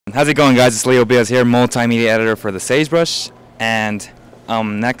How's it going, guys? It's Leo Biaz here, multimedia editor for the Sagebrush, and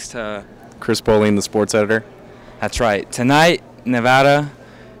next to Chris Bowling, the sports editor. That's right. Tonight, Nevada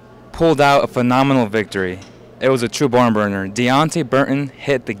pulled out a phenomenal victory. It was a true barn burner. Deonte Burton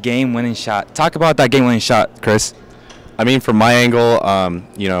hit the game-winning shot. Talk about that game-winning shot, Chris. I mean, from my angle,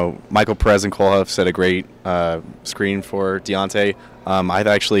 Michael Perez and Cole Huff set a great screen for Deonte. I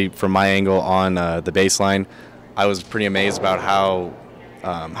actually, from my angle on the baseline, I was pretty amazed about how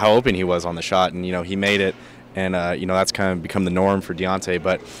open he was on the shot, and he made it, and that's kind of become the norm for Deonte.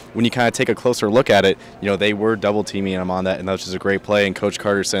 But when you kind of take a closer look at it, they were double teaming him on that, and that was just a great play. And Coach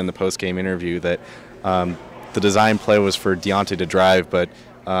Carter said in the post game interview that the design play was for Deonte to drive, but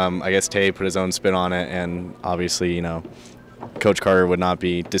I guess Tay put his own spin on it, and obviously Coach Carter would not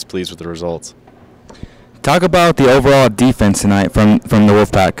be displeased with the results. Talk about the overall defense tonight from the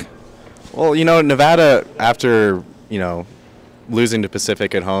Wolfpack. Well, Nevada, after losing to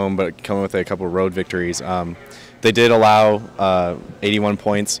Pacific at home, but coming with a couple of road victories, they did allow 81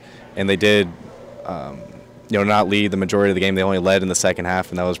 points, and they did not lead the majority of the game. They only led in the second half,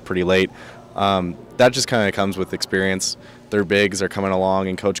 and that was pretty late. That just kind of comes with experience. Their bigs are coming along,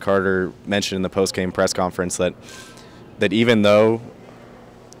 and Coach Carter mentioned in the post-game press conference that even though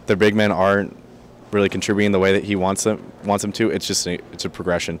their big men aren't really contributing the way that he wants them to, it's a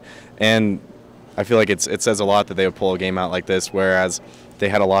progression. And I feel like it says a lot that they would pull a game out like this, whereas they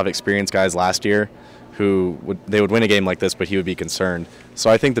had a lot of experienced guys last year who would win a game like this, but he would be concerned. So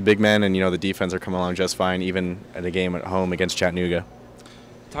I think the big men and the defense are coming along just fine, even at a game at home against Chattanooga.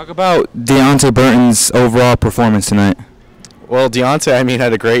 Talk about Deonte Burton's overall performance tonight. Well, Deonte,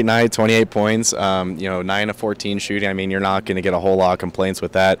 had a great night, 28 points, 9 of 14 shooting. You're not going to get a whole lot of complaints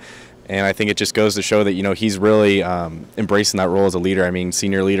with that. And I think it just goes to show that, he's really embracing that role as a leader.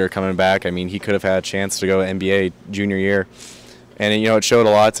 Senior leader coming back. He could have had a chance to go NBA junior year. And, it showed a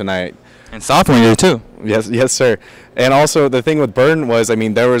lot tonight. And sophomore year, too. Yes, sir. And also the thing with Burton was,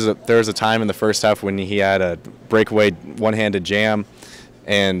 there was a time in the first half when he had a breakaway one-handed jam.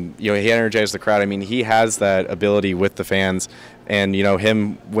 And, he energized the crowd. He has that ability with the fans. And,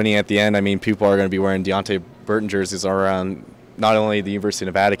 him winning at the end, people are going to be wearing Deonte Burton jerseys around not only the University of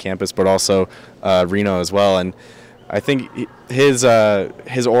Nevada campus, but also Reno as well. And I think his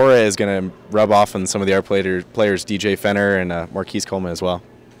aura is going to rub off on some of the other players, DJ Fenner and Marquise Coleman as well.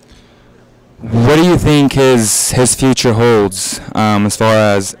 What do you think his future holds as far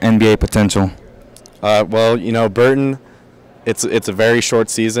as NBA potential? Well, Burton, it's a very short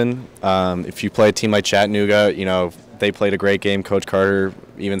season. If you play a team like Chattanooga, they played a great game. Coach Carter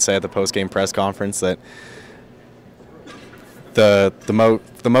even said at the post-game press conference that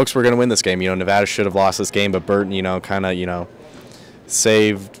the Mokes were going to win this game. Nevada should have lost this game, but Burton,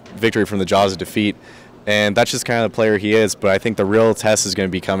 saved victory from the jaws of defeat. And that's just kind of the player he is. But I think the real test is going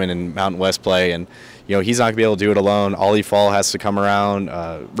to be coming in Mountain West play. And, he's not going to be able to do it alone. Ollie Fall has to come around.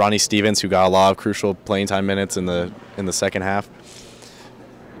 Ronnie Stevens, who got a lot of crucial playing time minutes in the second half.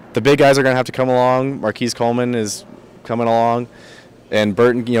 The big guys are going to have to come along. Marquise Coleman is coming along. And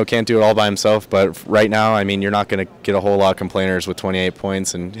Burton, can't do it all by himself. But right now, you're not going to get a whole lot of complainers with 28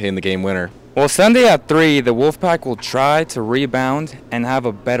 points and hitting the game winner. Well, Sunday at 3, the Wolfpack will try to rebound and have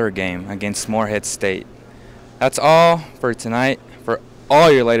a better game against Morehead State. That's all for tonight. For all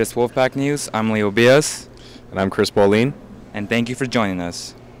your latest Wolfpack news, I'm Leo Biaz. And I'm Chris Bowling. And thank you for joining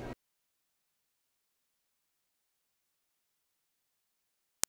us.